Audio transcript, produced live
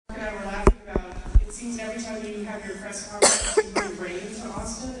seems every time you have your press conference, you bring rain to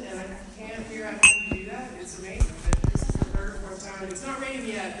Austin, and I can't figure out how to do that. It's amazing. But this is the third or fourth time. It's not raining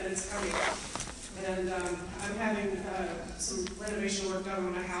yet, but it's coming. And I'm having some renovation work done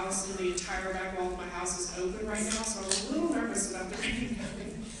on my house, and the entire back wall of my house is open right now, so I'm a little nervous about the rain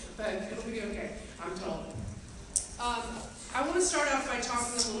coming, but it'll be okay, I'm told. I want to start off by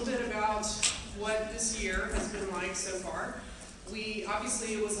talking a little bit about what this year has been like so far.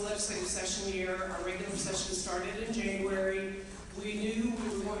 Obviously, it was a legislative session year. Our regular session started in January. We knew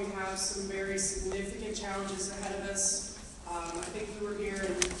we were going to have some very significant challenges ahead of us. I think we were here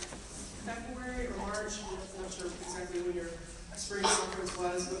in February or March, I'm not sure exactly when your spring conference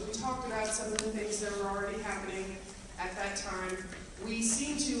was, but we talked about some of the things that were already happening at that time. We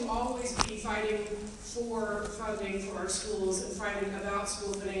seem to always be fighting for funding for our schools and fighting about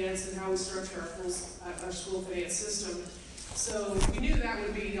school finance and how we structure our school finance system. So we knew that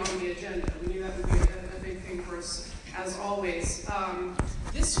would be on the agenda. We knew that would be a big thing for us, as always.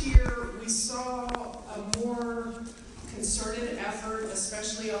 This year, we saw a more concerted effort,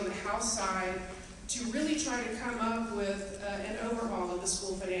 especially on the House side, to really try to come up with an overhaul of the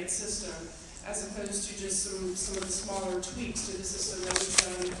school finance system, as opposed to just some of the smaller tweaks to the system that we've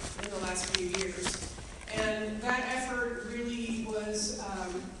done in the last few years. And that effort really was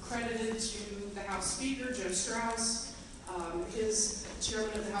credited to the House Speaker, Joe Straus, his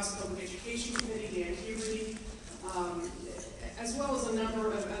chairman of the House Public Education Committee, Dan Huberty, as well as a number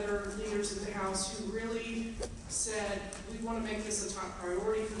of other leaders in the House who really said, we want to make this a top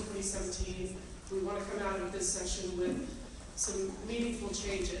priority for 2017. We want to come out of this session with some meaningful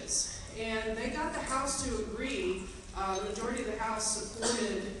changes. And they got the House to agree. The majority of the House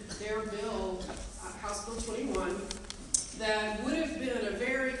supported their bill, House Bill 21, that would have been a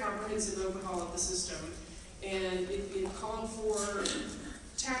very comprehensive overhaul of the system. And it called for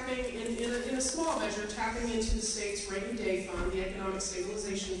tapping, in a small measure, tapping into the state's rainy day fund, the Economic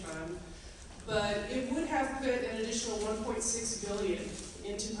Stabilization Fund, but it would have put an additional $1.6 billion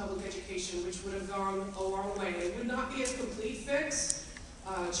into public education, which would have gone a long way. It would not be a complete fix.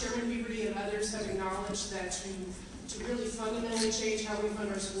 Chairman Huberty and others have acknowledged that to really fundamentally change how we fund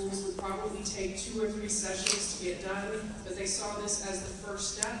our schools would probably take 2 or 3 sessions to get done, but they saw this as the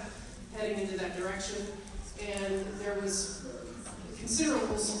first step heading into that direction, and there was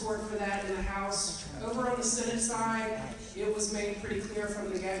considerable support for that in the House. Over on the Senate side, it was made pretty clear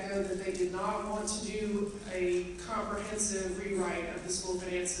from the get-go that they did not want to do a comprehensive rewrite of the school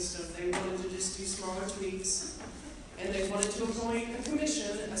finance system. They wanted to just do smaller tweaks, and they wanted to appoint a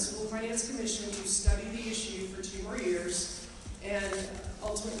commission, a school finance commission, to study the issue for 2 more years, and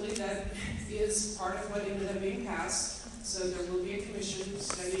ultimately that is part of what ended up being passed. So there will be a commission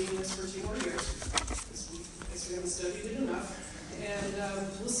studying this for 2 more years, because we haven't studied it enough. And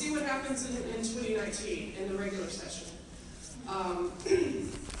we'll see what happens in 2019 in the regular session.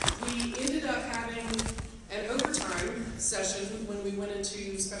 We ended up having an overtime session when we went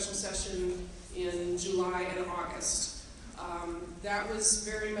into special session in July and August. That was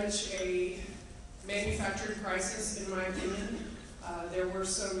very much a manufactured crisis, in my opinion. There were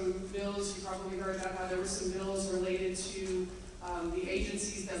some bills, you probably heard about how there were some bills related to the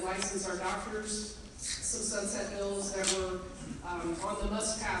agencies that license our doctors, some sunset bills that were on the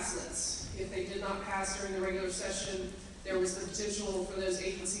must-pass list. If they did not pass during the regular session, there was the potential for those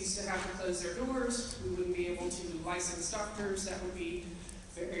agencies to have to close their doors. We wouldn't be able to license doctors. That would be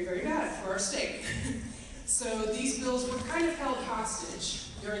very, very bad for our state. So these bills were kind of held hostage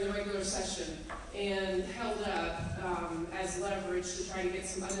during the regular session and held up as leverage to try to get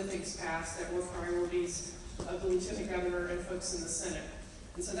some other things passed that were priorities of the Lieutenant Governor and folks in the Senate.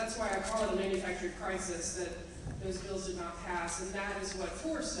 And so that's why I call it a manufactured crisis, that those bills did not pass, and that is what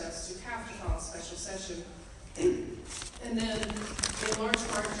forced us to have to call a special session. And then, in large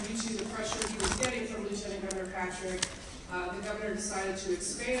part due to the pressure he was getting from Lieutenant Governor Patrick, the governor decided to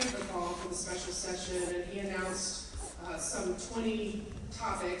expand the call for the special session, and he announced some 20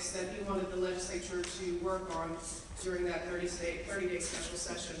 topics that he wanted the legislature to work on during that 30-day special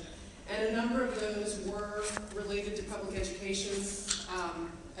session. And a number of those were related to public education.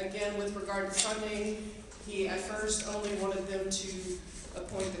 Again, with regard to funding, he at first only wanted them to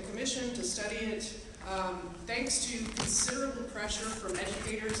appoint the commission to study it. Thanks to considerable pressure from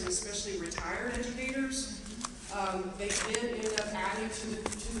educators, and especially retired educators, they did end up adding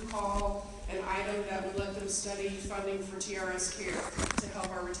to the call an item that would let them study funding for TRS care to help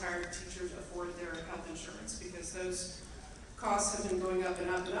our retired teachers afford their health insurance, because those costs have been going up and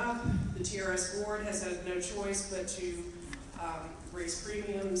up and up. The TRS board has had no choice but to raise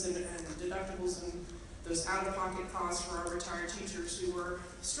premiums and deductibles and those out-of-pocket costs for our retired teachers who were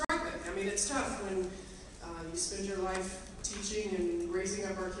struggling. I mean, it's tough when you spend your life teaching and raising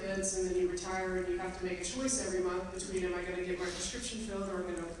up our kids, and then you retire and you have to make a choice every month between, am I going to get my prescription filled or am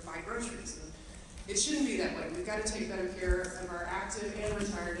I going to buy groceries? And it shouldn't be that way. We've got to take better care of our active and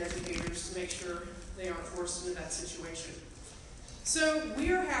retired educators to make sure they aren't forced into that situation. So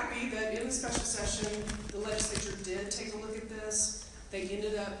we are happy that in the special session, the legislature did take a look at this. They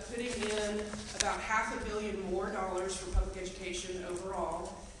ended up putting in about $500 million more for public education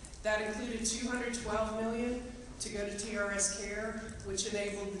overall. That included $212 million to go to TRS Care, which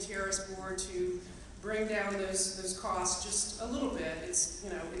enabled the TRS board to bring down those costs just a little bit. It's,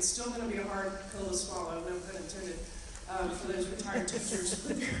 you know, it's still going to be a hard pill to swallow, no pun intended, for those retired teachers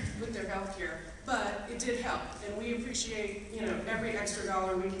with their health care. But it did help, and we appreciate, you know, every extra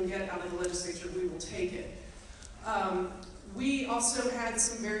dollar we can get out of the legislature, we will take it. We also had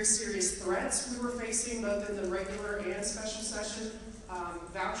some very serious threats we were facing, both in the regular and special session.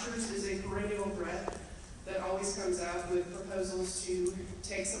 Vouchers is a perennial threat that always comes out with proposals to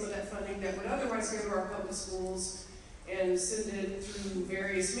take some of that funding that would otherwise go to our public schools and send it through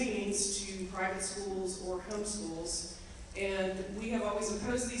various means to private schools or homeschools. And we have always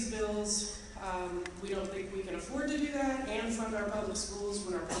opposed these bills. We don't think we can afford to do that and fund our public schools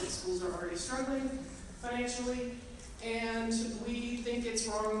when our public schools are already struggling financially. And we think it's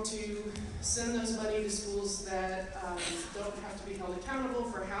wrong to send those money to schools that don't have to be held accountable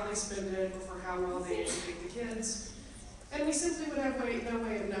for how they spend it or for how well they educate the kids. And we simply would have no way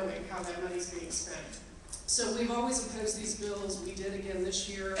of knowing how that money is being spent. So we've always opposed these bills. We did again this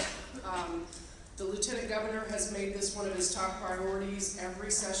year. The Lieutenant Governor has made this one of his top priorities every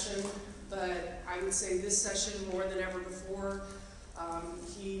session, but I would say this session more than ever before.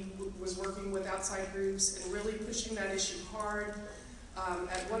 He was working with outside groups and really pushing that issue hard.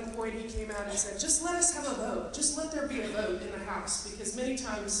 At one point he came out and said, just let us have a vote. Just let there be a vote in the House, because many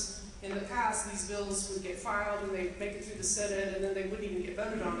times in the past these bills would get filed and they'd make it through the Senate and then they wouldn't even get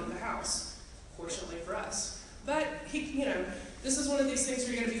voted on in the House, fortunately for us. But he, you know, this is one of these things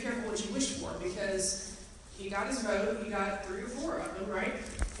where you got to be careful what you wish for, because he got his vote, he got 3 or 4 of them, right?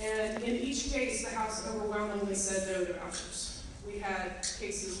 And in each case the House overwhelmingly said no to vouchers. We had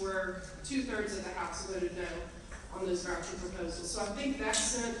cases where 2/3 of the House voted no on those voucher proposals. So I think that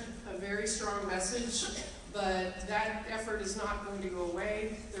sent a very strong message, but that effort is not going to go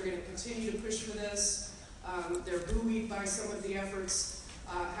away. They're going to continue to push for this. They're buoyed by some of the efforts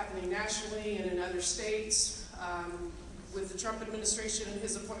happening nationally and in other states. With the Trump administration and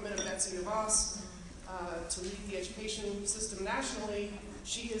his appointment of Betsy DeVos to lead the education system nationally,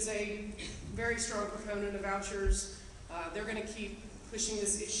 she is a very strong proponent of vouchers. They're going to keep pushing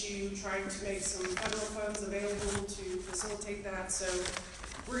this issue, trying to make some federal funds available to facilitate that. So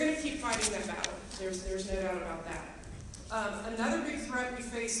we're going to keep fighting that battle. There's no doubt about that. Another big threat we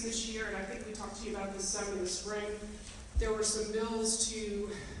faced this year, and I think we talked to you about this some in the spring, there were some bills to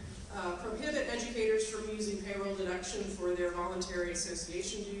prohibit educators from using payroll deduction for their voluntary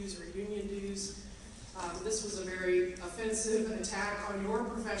association dues or union dues. This was a very offensive attack on your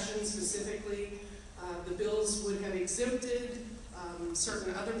profession specifically. The bills would have exempted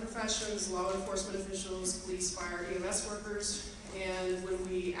certain other professions, law enforcement officials, police, fire, EMS workers. And when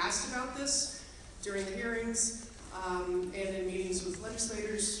we asked about this during the hearings and in meetings with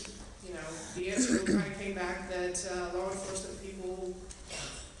legislators, you know, the answer kind of came back that law enforcement people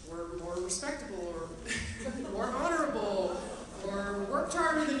were more respectable or more honorable or worked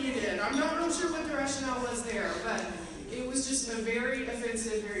harder than you did. I'm not real sure what the rationale was there, but it was just a very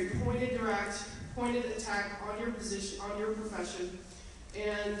offensive, very pointed attack on your position, on your profession.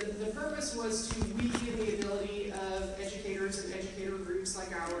 And the purpose was to weaken the ability of educators and educator groups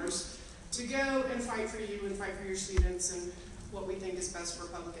like ours to go and fight for you and fight for your students and what we think is best for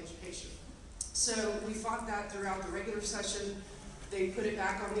public education. So we fought that throughout the regular session. They put it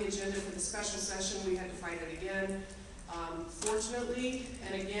back on the agenda for the special session. We had to fight it again. Fortunately,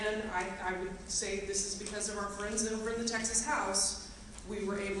 and again, I would say this is because of our friends over in the Texas House, we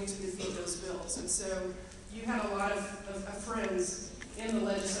were able to defeat those bills. And so you had a lot of friends in the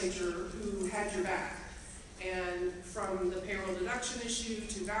legislature who had your back. And from the payroll deduction issue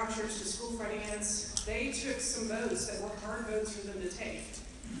to vouchers to school finance, they took some votes that were hard votes for them to take.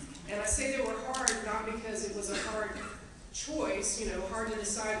 And I say they were hard not because it was a hard choice, you know, hard to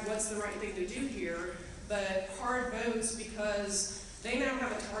decide what's the right thing to do here, but hard votes because they now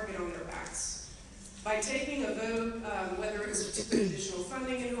have a target on their backs. By taking a vote, whether it's to put additional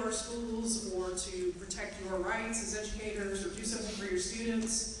funding into our schools or to protect your rights as educators or do something for your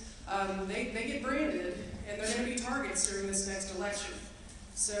students, they get branded and they're going to be targets during this next election.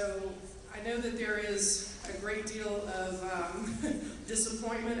 So I know that there is a great deal of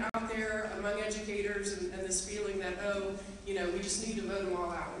disappointment out there among educators and this feeling that, oh, you know, we just need to vote them all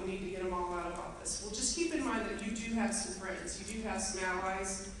out. We need to get them all out of office. Well, just keep in mind that you do have some friends. You do have some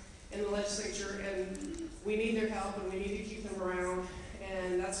allies in the legislature, and we need their help, and we need to keep them around.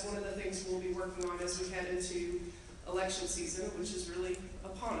 And that's one of the things we'll be working on as we head into election season, which is really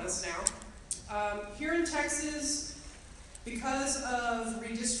upon us now. Here in Texas, because of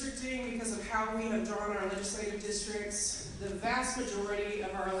redistricting, because of how we have drawn our legislative districts, the vast majority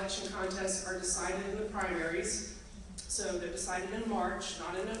of our election contests are decided in the primaries. So they're decided in March,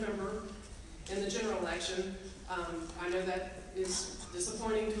 not in November, in the general election. I know that is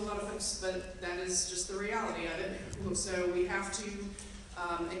disappointing to a lot of folks, but that is just the reality of it. So we have to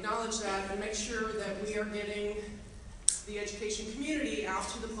acknowledge that and make sure that we are getting the education community out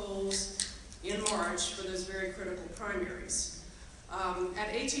to the polls in March for those very critical primaries. At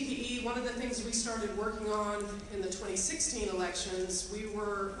ATPE, one of the things we started working on in the 2016 elections, we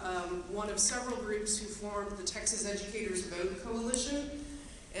were one of several groups who formed the Texas Educators Vote Coalition.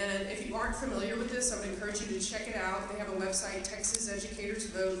 And if you aren't familiar with this, I would encourage you to check it out. They have a website,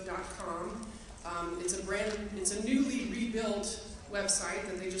 texaseducatorsvote.com. It's a newly rebuilt website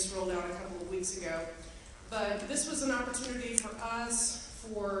that they just rolled out a couple of weeks ago. But this was an opportunity for us,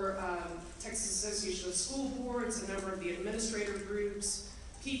 for Texas Association of School Boards, a number of the administrator groups,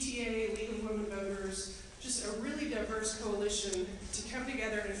 PTA, League of Women Voters, just a really diverse coalition to come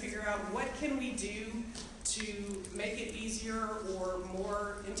together and figure out what can we do to make it easier or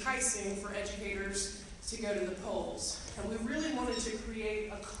more enticing for educators to go to the polls. And we really wanted to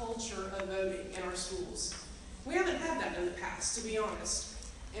create a culture of voting in our schools. We haven't had that in the past, to be honest.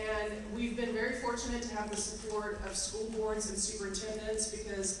 And we've been very fortunate to have the support of school boards and superintendents,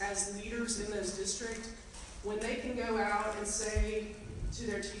 because as leaders in those districts, when they can go out and say to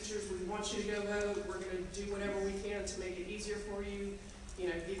their teachers, we want you to go vote, we're going to do whatever we can to make it easier for you, you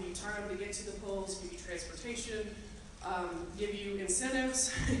know, give you time to get to the polls, give you transportation, give you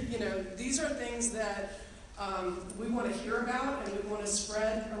incentives. You know, these are things that we want to hear about and we want to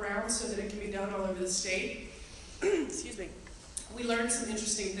spread around so that it can be done all over the state. Excuse me. We learned some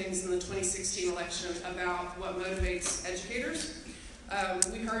interesting things in the 2016 election about what motivates educators.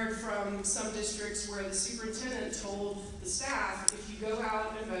 We heard from some districts where the superintendent told the staff, if you go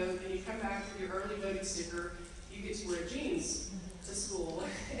out and vote and you come back with your early voting sticker, you get to wear jeans to school.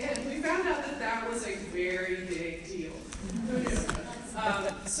 And we found out that that was a very big deal.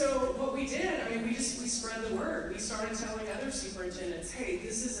 So what we did, I mean, we spread the word. We started telling other superintendents, hey,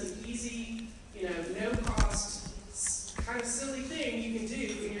 this is an easy, you know, no cost, kind of silly thing you can do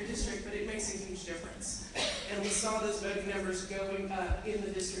in your district, but it makes a huge difference. And we saw those voting numbers going up in the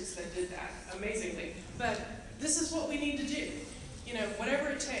districts that did that, amazingly. But this is what we need to do, you know, whatever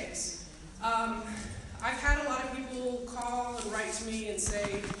it takes. I've had a lot of people call and write to me and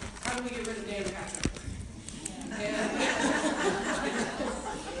say, how do we get rid of Dan Patrick? And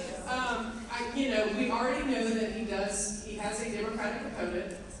you know, we already know that he has a Democratic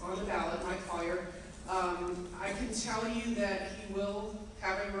opponent on the ballot, Mike Collier. I can tell you that he will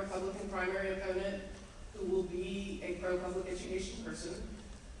have a Republican primary opponent who will be a pro-public education person.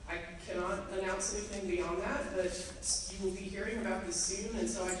 I cannot announce anything beyond that, but you will be hearing about this soon, and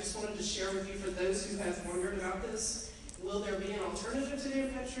so I just wanted to share with you, for those who have wondered about this, will there be an alternative to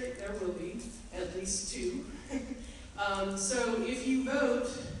Dan Patrick? There will be, at least two. So if you vote,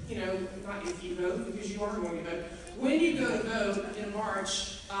 you know, not if you vote, because you are going to vote, when you go to vote in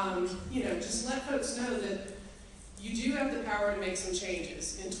March, you know, just let folks know that you do have the power to make some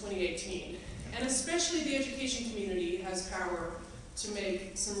changes in 2018. And especially the education community has power to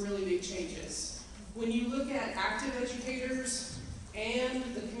make some really big changes. When you look at active educators and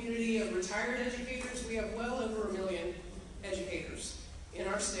the community of retired educators, we have well over 1 million educators in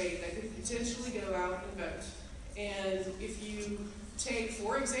our state that could potentially go out and vote. And if you take,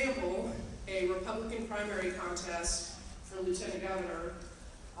 for example, a Republican primary contest for lieutenant governor,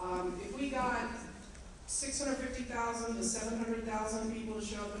 if we got 650,000 to 700,000 people to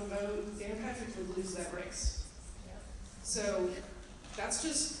show up and vote, Dan Patrick would lose that race. So that's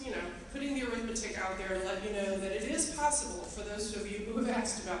just, you know, putting the arithmetic out there to let you know that it is possible, for those of you who have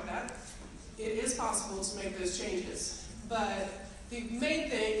asked about that, it is possible to make those changes. But the main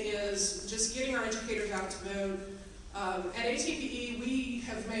thing is just getting our educators out to vote. At ATPE, we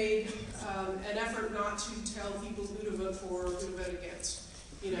have made an effort not to tell people who to vote for or who to vote against.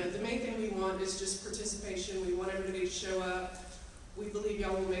 You know, the main thing we want is just participation. We want everybody to show up. We believe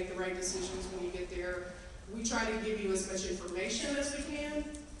y'all will make the right decisions when you get there. We try to give you as much information as we can.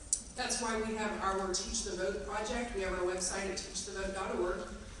 That's why we have our Teach the Vote project. We have our website at teachthevote.org.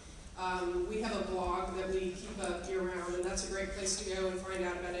 We have a blog that we keep up year-round, and that's a great place to go and find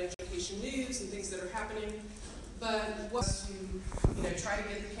out about education news and things that are happening. But what to try to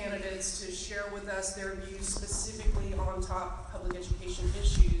get the candidates to share with us their views specifically on top public education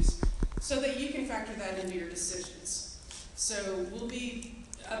issues, so that you can factor that into your decisions. So we'll be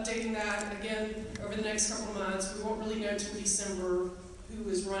updating that again over the next couple of months. We won't really know until December who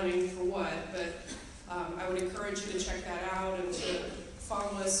is running for what, but I would encourage you to check that out and to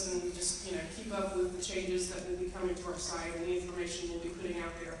follow us and just keep up with the changes that will be coming to our site and the information we'll be putting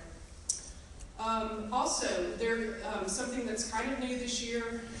out there. Also, something that's kind of new this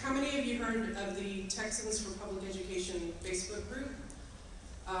year. How many of you heard of the Texans for Public Education Facebook group?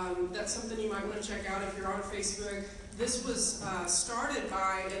 That's something you might want to check out if you're on Facebook. This was started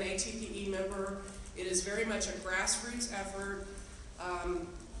by an ATPE member. It is very much a grassroots effort.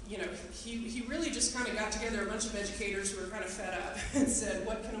 He really just kind of got together a bunch of educators who were kind of fed up and said,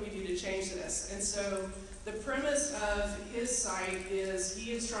 what can we do to change this? And so the premise of his site is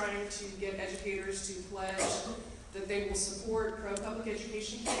he is trying to get educators to pledge that they will support pro-public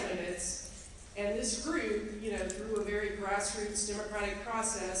education candidates. And this group, through a very grassroots democratic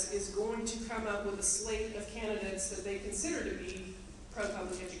process, is going to come up with a slate of candidates that they consider to be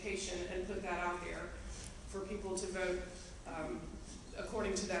pro-public education and put that out there for people to vote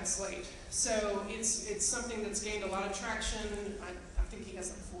according to that slate. So it's something that's gained a lot of traction. I think he has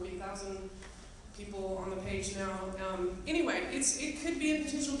like 40,000 people on the page now. Anyway, it could be a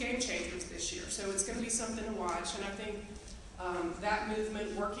potential game changer this year, so it's going to be something to watch. And I think that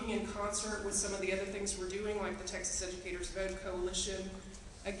movement, working in concert with some of the other things we're doing, like the Texas Educators Vote Coalition,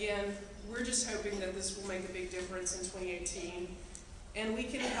 again, we're just hoping that this will make a big difference in 2018, and we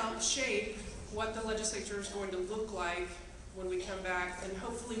can help shape what the legislature is going to look like when we come back, and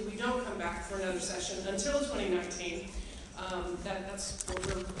hopefully we don't come back for another session until 2019. That's what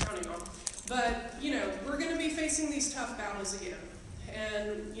we're counting on. But, we're going to be facing these tough battles again.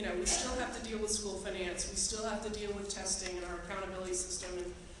 And, we still have to deal with school finance. We still have to deal with testing and our accountability system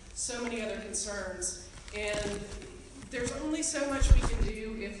and so many other concerns. And there's only so much we can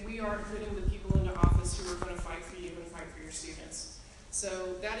do if we aren't putting the people into office who are going to fight for you and fight for your students.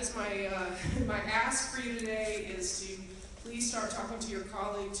 So that is my ask for you today, is to please start talking to your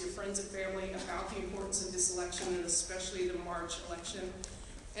colleagues, your friends and family about the importance of this election, and especially the March election.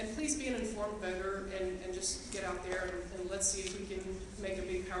 And please be an informed voter and just get out there and let's see if we can make a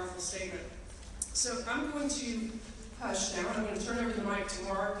big, powerful statement. So I'm going to hush now. I'm going to turn over the mic to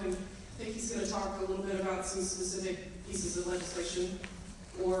Mark, and I think he's going to talk a little bit about some specific pieces of legislation,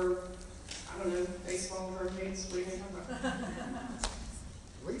 or, I don't know, baseball, hurricanes. What are you going to talk about?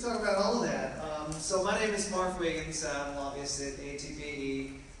 We can talk about all of that. So my name is Mark Wiggins. I'm a lobbyist at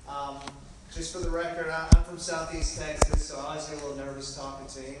ATPE. Just for the record, I'm from Southeast Texas, so I always get a little nervous talking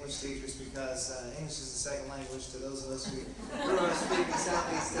to English teachers because English is the second language to those of us who grew up speaking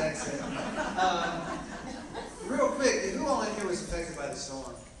Southeast Texas. Real quick, who all in here was affected by the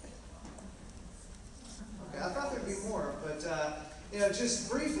storm? Okay, I thought there'd be more, but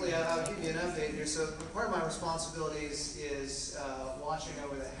just briefly, I'll give you an update here. So part of my responsibilities is watching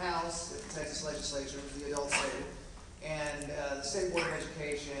over the House, the Texas Legislature, the adult state, and the State Board of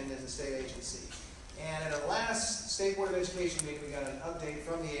Education and the state agency. And at our last State Board of Education meeting, we got an update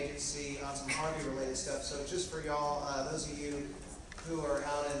from the agency on some Harvey-related stuff. So just for y'all, those of you who are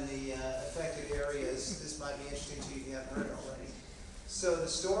out in the affected areas, this might be interesting to you if you haven't heard it already. So the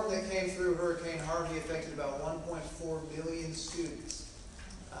storm that came through Hurricane Harvey affected about 1.4 million students.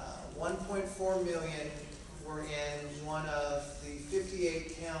 1.4 million were in one of the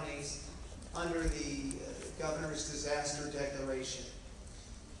 58 counties under the governor's disaster declaration.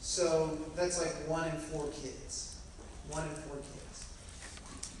 So that's like 1 in 4 kids. 1 in 4 kids.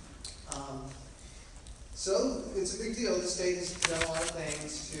 So it's a big deal. The state has done a lot of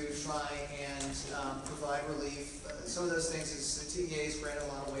things to try and provide relief. Some of those things is the TEA's granted a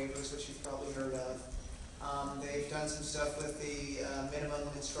lot of waivers, which you've probably heard of. They've done some stuff with the minimum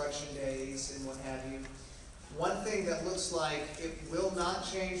instruction days and what have you. One thing that looks like it will not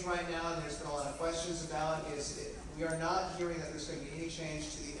change right now, and there's been a lot of questions about, is we are not hearing that there's going to be any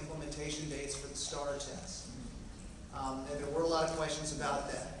change to the implementation dates for the STAR test. And there were a lot of questions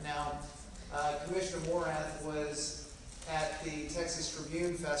about that. Now, Commissioner Morath was at the Texas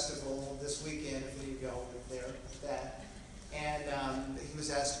Tribune Festival this weekend, if any of y'all were there at that, and he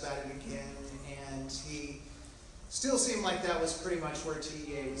was asked about it again, and he still seemed like that was pretty much where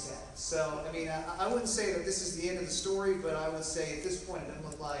TEA was at. So, I mean, I wouldn't say that this is the end of the story, but I would say at this point it doesn't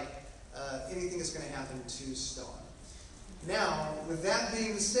look like anything is going to happen to STAR. Now, with that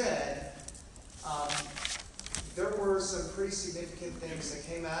being said, there were some pretty significant things that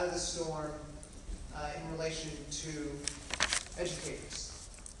came out of the storm in relation to educators.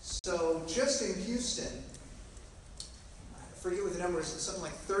 So just in Houston, I forget what the number is, something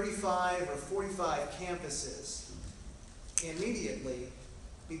like 35 or 45 campuses immediately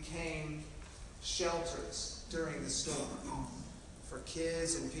became shelters during the storm for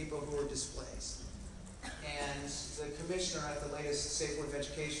kids and people who were displaced. And the commissioner at the latest State Board of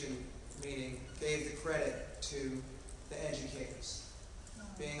Education meeting gave the credit to the educators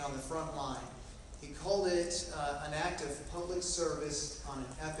being on the front line. He called it an act of public service on an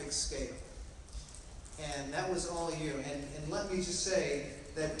epic scale. And that was all you. And let me just say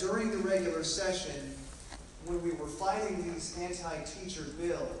that during the regular session, when we were fighting these anti-teacher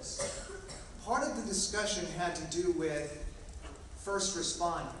bills, part of the discussion had to do with first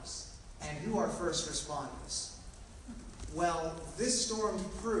responders and who are first responders. Well, this storm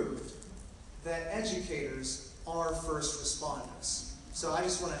proved that educators are first responders. So I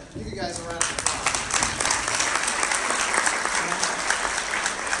just want to give you guys a round of applause.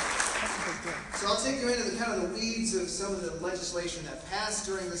 So I'll take you into the kind of the weeds of some of the legislation that passed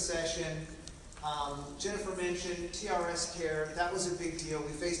during the session. Jennifer mentioned TRS Care. That was a big deal.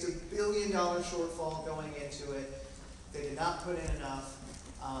 We faced $1 billion shortfall going into it. They did not put in enough.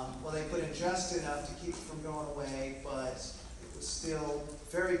 Well, they put in just enough to keep it from going away, but it was still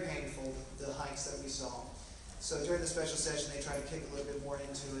very painful, the hikes that we saw. So during the special session, they tried to kick a little bit more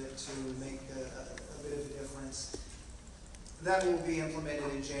into it to make a bit of a difference. That will be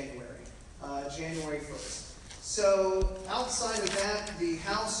implemented in January 1st. So outside of that, the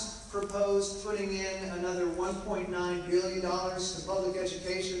House proposed putting in another $1.9 billion to public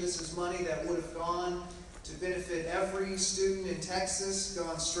education. This is money that would have gone to benefit every student in Texas,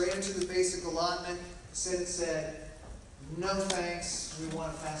 gone straight into the basic allotment. The Senate said, no thanks, we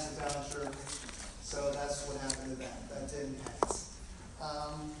want to pass a voucher. So that's what happened to that. That didn't pass.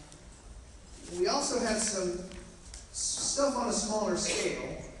 We also had some stuff on a smaller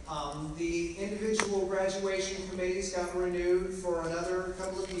scale. The individual graduation committees got renewed for another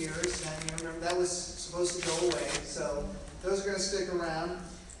couple of years. And you remember that was supposed to go away. So those are going to stick around.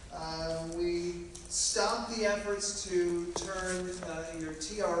 We stopped the efforts to turn your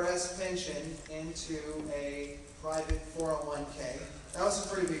TRS pension into a private 401k. That was a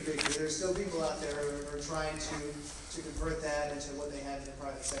pretty big victory. There's still people out there who are trying to convert that into what they have in the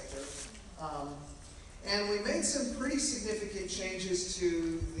private sector. And we made some pretty significant changes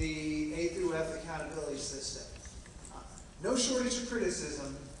to the A through F accountability system. No shortage of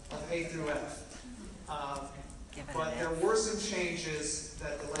criticism of A through F. But there were some changes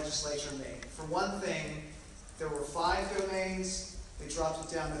that the legislature made. For one thing, there were 5 domains. They dropped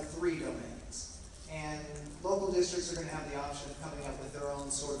it down to 3 domains. And local districts are going to have the option of coming up with their own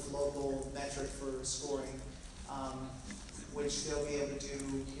sort of local metric for scoring, which they'll be able to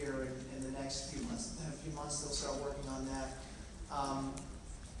do here in the next few months. In a few months, they'll start working on that.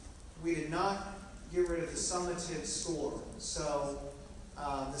 We did not get rid of the summative score. So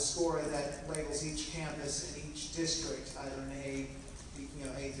the score that labels each campus and each district either an A,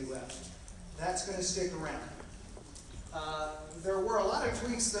 A through F. That's going to stick around. There were a lot of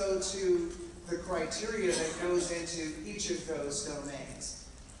tweaks, though, to the criteria that goes into each of those domains,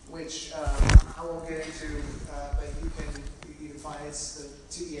 which I won't get into, but you can find it. The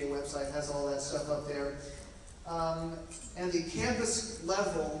TEA website has all that stuff up there. And the campus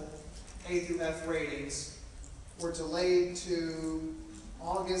level A through F ratings were delayed to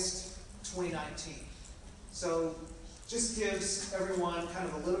August 2019. So just gives everyone kind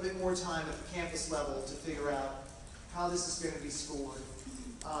of a little bit more time at the campus level to figure out how this is going to be scored.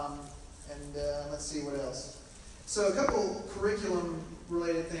 Let's see what else. So a couple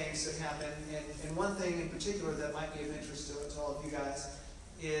curriculum-related things that happened, and one thing in particular that might be of interest to all of you guys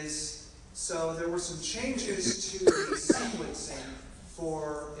is, so there were some changes to the sequencing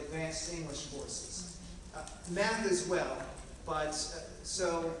for advanced English courses. Math as well, but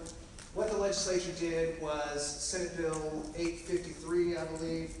so what the legislature did was Senate Bill 853, I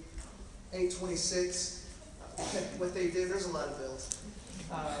believe, 826. What they did, there's a lot of bills.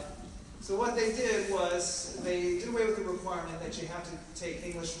 So what they did was they did away with the requirement that you have to take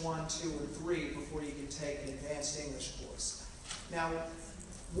English 1, 2, and 3 before you can take an advanced English course. Now,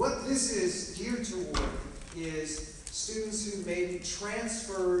 what this is geared toward is students who may be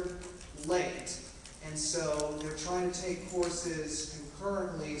transferred late, and so they're trying to take courses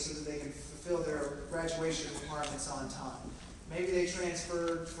concurrently so that they can fulfill their graduation requirements on time. Maybe they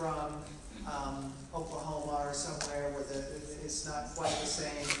transferred from Oklahoma or somewhere where it's not quite the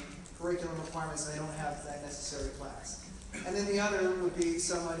same curriculum requirements, and they don't have that necessary class. And then the other would be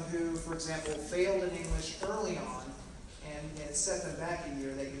someone who, for example, failed in English early on, and it set them back a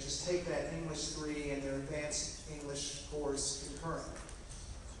year. They could just take that English 3 and their advanced English course concurrently.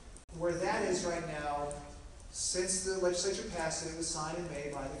 Where that is right now, since the legislature passed it, it was signed in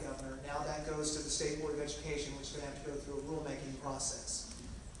May by the governor. Now that goes to the State Board of Education, which is going to have to go through a rulemaking process.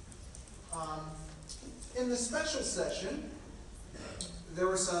 In the special session, there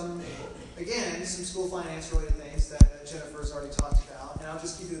were some school finance related things that Jennifer's already talked about, and I'll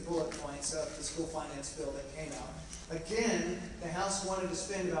just give you the bullet points of the school finance bill that came out. Again, the House wanted to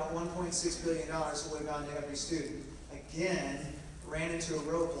spend about $1.6 billion that would have gone to every student. Again, ran into a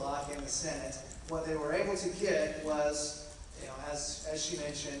roadblock in the Senate. What they were able to get was, as she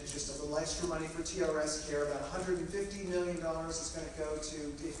mentioned, just a little extra money for TRS care. About $150 million is going to go to,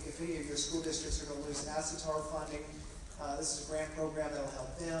 if any of your school districts are going to lose ASETAR funding. This is a grant program that will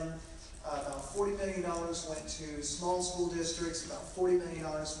help them. About $40 million went to small school districts. About $40 million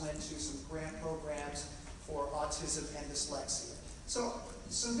went to some grant programs for autism and dyslexia. So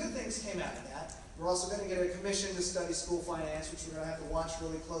some good things came out of that. We're also going to get a commission to study school finance, which we're going to have to watch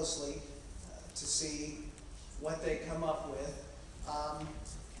really closely to see what they come up with.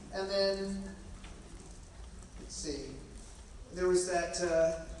 And then, let's see, there's that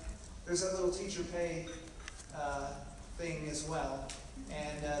little teacher pay thing as well.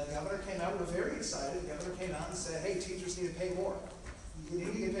 And the governor came out, we're very excited. The governor came out and said, hey, teachers need to pay more. You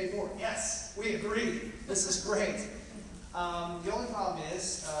need to get paid more. Yes, we agree. This is great. The only problem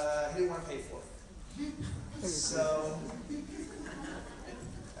is, he didn't want to pay for it. So,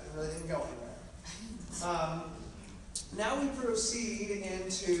 that really didn't go anywhere. Now we proceed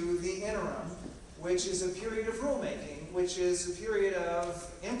into the interim, which is a period of rulemaking, which is a period of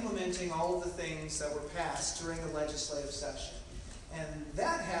implementing all of the things that were passed during the legislative session. And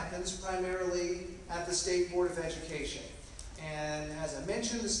that happens primarily at the State Board of Education. And as I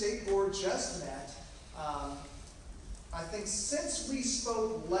mentioned, the State Board just met. I think since we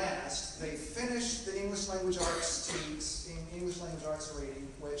spoke last, they finished the English Language Arts TEKS, English Language Arts and Reading,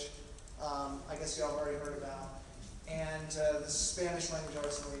 which I guess y'all have already heard about, and the Spanish Language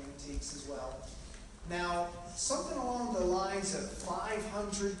Arts and Reading TEKS as well. Now, something along the lines of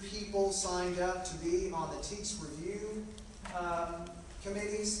 500 people signed up to be on the TEKS review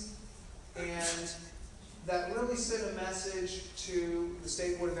committees, and that really sent a message to the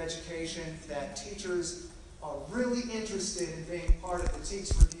State Board of Education that teachers are really interested in being part of the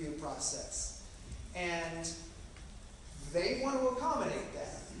TEKS review process. And they want to accommodate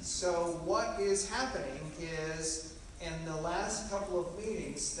that. So what is happening is, in the last couple of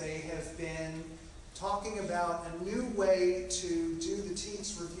meetings, they have been talking about a new way to do the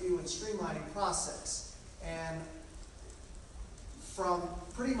TEKS review and streamlining process. And from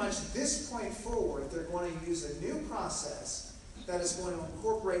pretty much this point forward, they're going to use a new process that is going to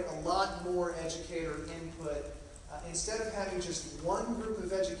incorporate a lot more educator input. Instead of having just one group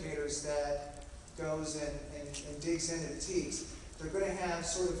of educators that goes and digs into the TEKS, they're going to have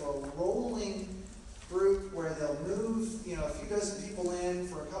sort of a rolling group where they'll move, a few dozen people in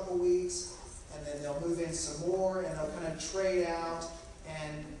for a couple weeks, and then they'll move in some more, and they'll kind of trade out.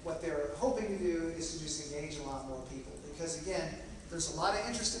 And what they're hoping to do is to just engage a lot more people. Because again, there's a lot of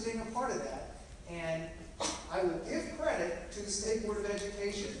interest in being a part of that. And I will give credit to the State Board of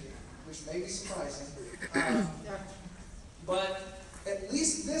Education, which may be surprising, but at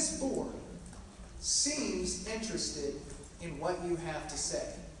least this board seems interested in what you have to say.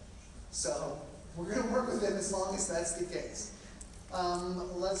 So we're going to work with them as long as that's the case.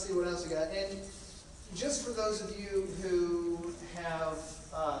 Let's see what else we got. And just for those of you who have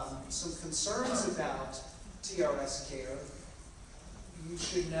some concerns about TRS care, you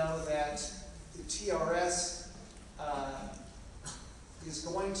should know that the TRS is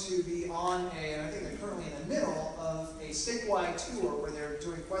going to be on and I think they're currently in the middle of a statewide tour where they're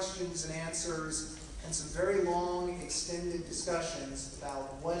doing questions and answers and some very long, extended discussions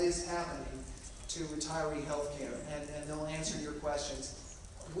about what is happening to retiree health care, and they'll answer your questions.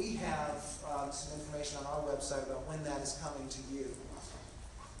 We have some information on our website about when that is coming to you.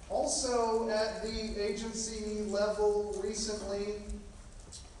 Also, at the agency level recently,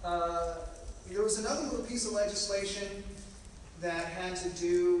 there was another little piece of legislation that had to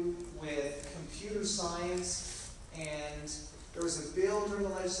do with computer science, and there was a bill during the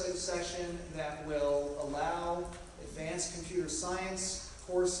legislative session that will allow advanced computer science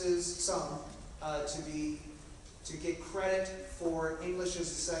courses, to get credit for English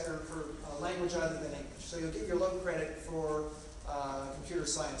as a second, or for a language other than English. So you'll get your low credit for computer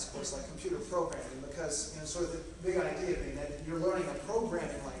science course, like computer programming, because sort of the big idea being that you're learning a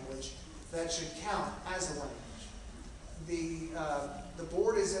programming language that should count as a language. the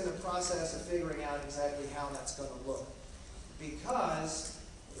board is in the process of figuring out exactly how that's going to look, because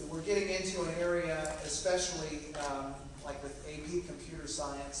we're getting into an area, especially like with AP Computer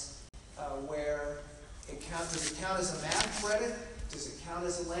Science, where does it count as a math credit? Does it count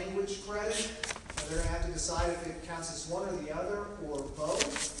as a language credit? They're going to have to decide if it counts as one or the other or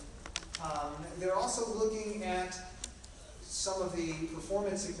both. They're also looking at some of the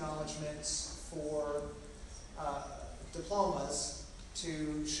performance acknowledgments for diplomas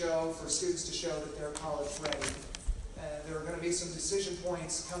to show, for students to show that they're college ready. There are going to be some decision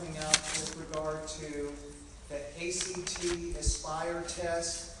points coming up with regard to the ACT Aspire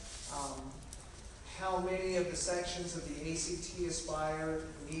test. How many of the sections of the ACT Aspire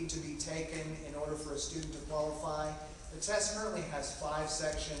need to be taken in order for a student to qualify? The test currently has 5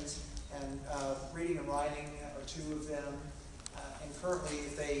 sections, and reading and writing are 2 of them. And currently,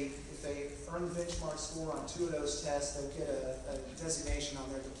 if they earn the benchmark score on 2 of those tests, they'll get a designation on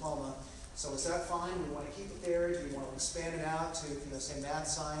their diploma. So is that fine? Do we want to keep it there? Do we want to expand it out to, say, math,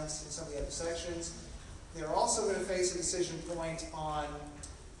 science, and some of the other sections? They're also going to face a decision point on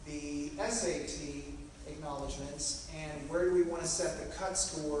the SAT acknowledgments, and where do we want to set the cut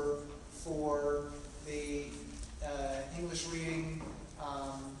score for the English reading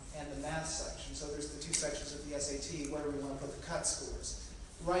and the math section. So there's the 2 sections of the SAT. Where do we want to put the cut scores?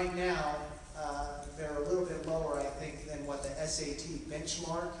 Right now, they're a little bit lower, I think, than what the SAT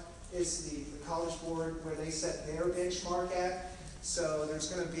benchmark is, the College Board, where they set their benchmark at. So there's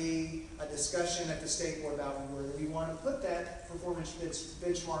going to be a discussion at the State Board about where we want to put that performance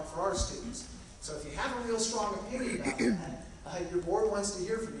benchmark for our students. So if you have a real strong opinion about that, your board wants to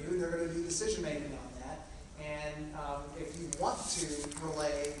hear from you, and they're going to do decision making on that. And if you want to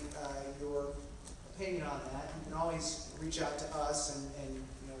relay your opinion on that, you can always reach out to us and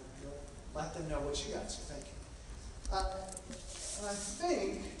let them know what you guys are thinking. I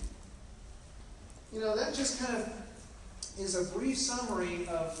think that just kind of is a brief summary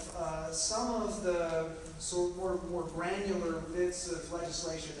of some of the sort of more granular bits of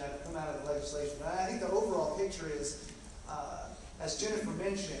legislation that have come out of the legislation. But I think the overall picture is, as Jennifer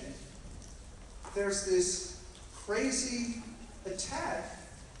mentioned, there's this crazy attack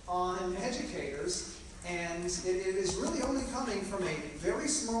on educators, and it is really only coming from a very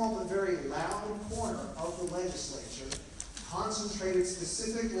small but very loud corner of the legislature, concentrated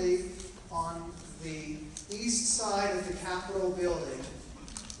specifically on the east side of the Capitol building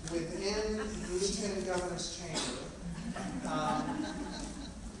within the Lieutenant Governor's chamber,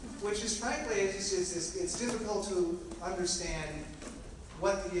 which is frankly, it's difficult to understand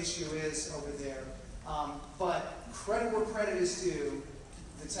what the issue is over there. But credit where credit is due,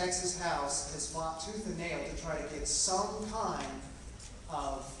 the Texas House has fought tooth and nail to try to get some kind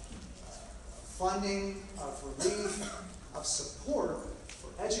of funding, of relief, of support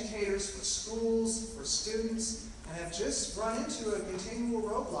for educators, for schools, for students, and have just run into a continual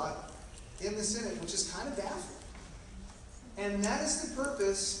roadblock in the Senate, which is kind of baffling. And that is the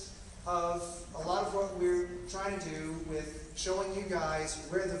purpose of a lot of what we're trying to do with showing you guys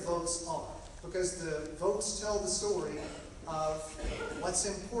where the votes are. Because the votes tell the story of what's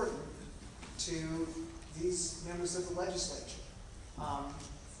important to these members of the legislature.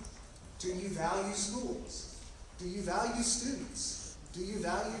 Do you value schools? Do you value students? Do you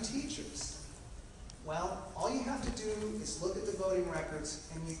value teachers? Well, all you have to do is look at the voting records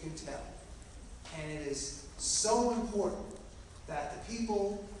and you can tell. And it is so important that the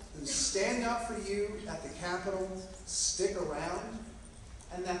people who stand up for you at the Capitol stick around,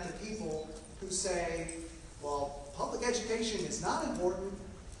 and that the people who say, well, public education is not important,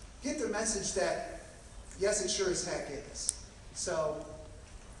 get the message that, yes, it sure as heck is. So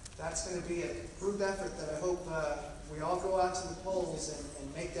that's going to be a group effort that I hope we all go out to the polls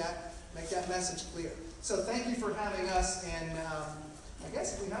and make that message clear. So thank you for having us, and I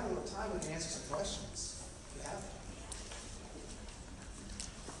guess if we have a little time, we can answer some questions. If you have them.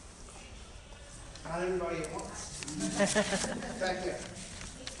 Not everybody at once. Back there.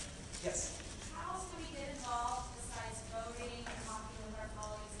 Yes. How else can we get involved besides voting, talking with our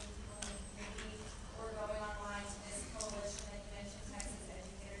colleagues and people in the community, or going online to this coalition that you mentioned, Texas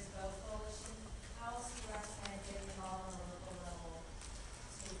Educators Vote Coalition? How else do you recommend getting involved on a local level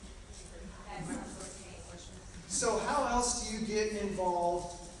to So how else do you get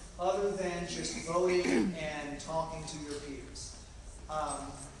involved other than just voting and talking to your peers?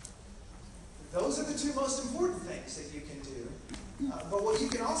 Those are the 2 most important things that you can do. But what you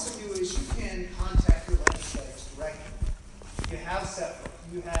can also do is you can contact your legislators directly. You have separate.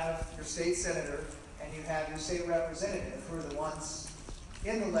 You have your state senator and you have your state representative, who are the ones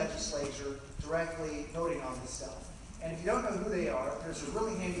in the legislature directly voting on this stuff. And if you don't know who they are, there's a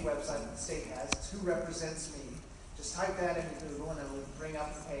really handy website that the state has. It's Who Represents Me. Just type that into Google and it'll bring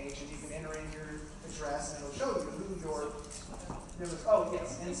up the page, and you can enter in your address and it'll show you who your members. Oh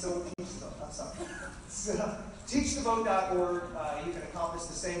yes, and so Teach the Vote. I'm sorry. So teachthevote.org. You can accomplish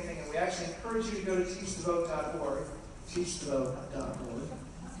the same thing, and we actually encourage you to go to teachthevote.org,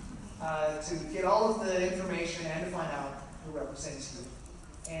 teachthevote.org, to get all of the information and to find out who represents you.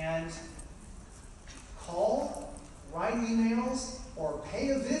 And call, write emails, or pay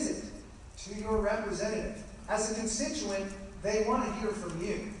a visit to your representative. As a constituent, they want to hear from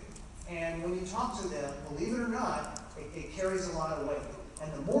you. And when you talk to them, believe it or not, it carries a lot of weight.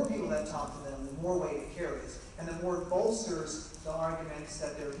 And the more people that talk to them, the more weight it carries. And the more it bolsters the arguments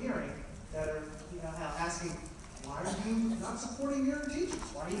that they're hearing, that are asking, why are you not supporting your teachers?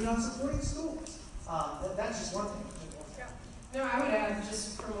 Why are you not supporting schools? That's just one thing. No, I would add,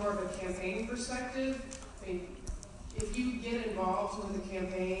 just from more of a campaign perspective, I mean, if you get involved with a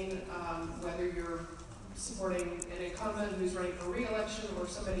campaign, whether you're supporting an incumbent who's running for re-election or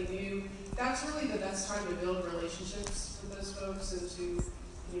somebody new, that's really the best time to build relationships with those folks and to,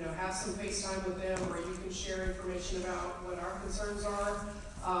 have some FaceTime with them, or you can share information about what our concerns are.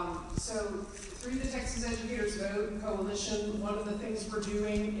 So through the Texas Educators Vote Coalition, one of the things we're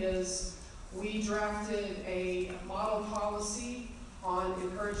doing is we drafted a model policy on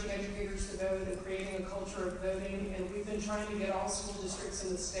encouraging educators to vote and creating a culture of voting, and we've been trying to get all school districts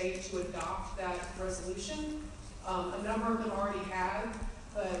in the state to adopt that resolution. A number of them already have,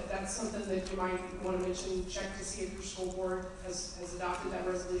 but that's something that you might want to mention. Check to see if your school board has adopted that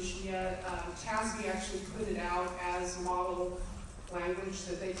resolution yet. TASB actually put it out as model language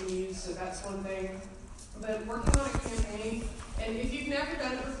that they can use, so that's one thing. But working on a campaign, and if you've never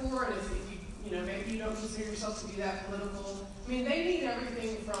done it before, and if maybe you don't consider yourself to be that political, I mean, they need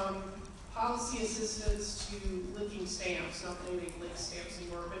everything from policy assistance to licking stamps. Not that anybody licks stamps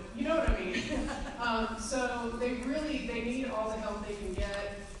anymore, but you know what I mean. So they need all the help they can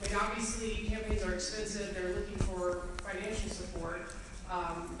get. I mean, obviously, campaigns are expensive. They're looking for financial support.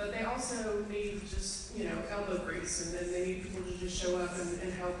 But they also need just, elbow grease, and then they need people to just show up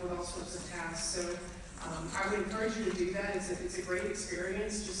and help with all sorts of tasks. So I would encourage you to do that. It's a great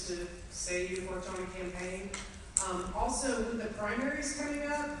experience just to say you've worked on a campaign. Also, with the primaries coming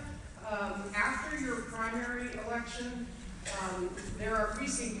up, after your primary election, there are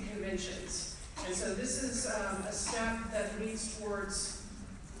precinct conventions. And so this is a step that leads towards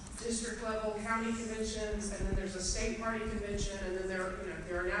district level county conventions, and then there's a state party convention, and then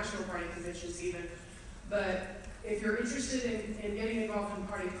there are national party conventions even. But if you're interested in getting involved in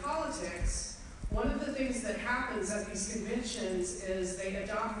party politics, one of the things that happens at these conventions is they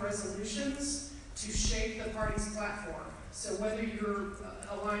adopt resolutions to shape the party's platform. So whether you're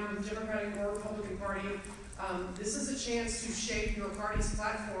aligned with Democratic or Republican Party, this is a chance to shape your party's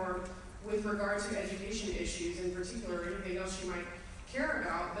platform with regard to education issues in particular, or anything else you might care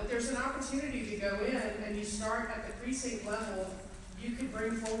about. But there's an opportunity to go in, and you start at the precinct level. You could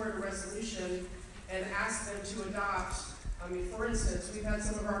bring forward a resolution and ask them to adopt. I mean, for instance, we've had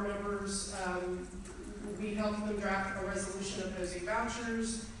some of our members, we helped them draft a resolution opposing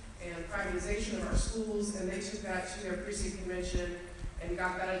vouchers and privatization of our schools, and they took that to their precinct convention and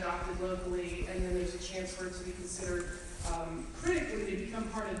got that adopted locally, and then there's a chance for it to be considered critically to become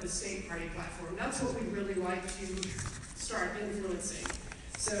part of the state party platform. That's what we'd really like to start influencing.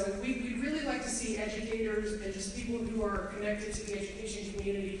 So we'd really like to see educators and just people who are connected to the education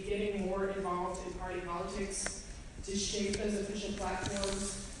community getting more involved in party politics to shape those official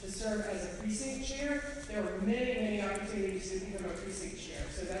platforms, to serve as a precinct chair. There are many, many opportunities to become a precinct chair,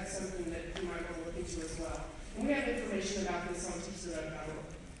 so that's something that you might want to look into as well. And we have information about this on teachthevote.org.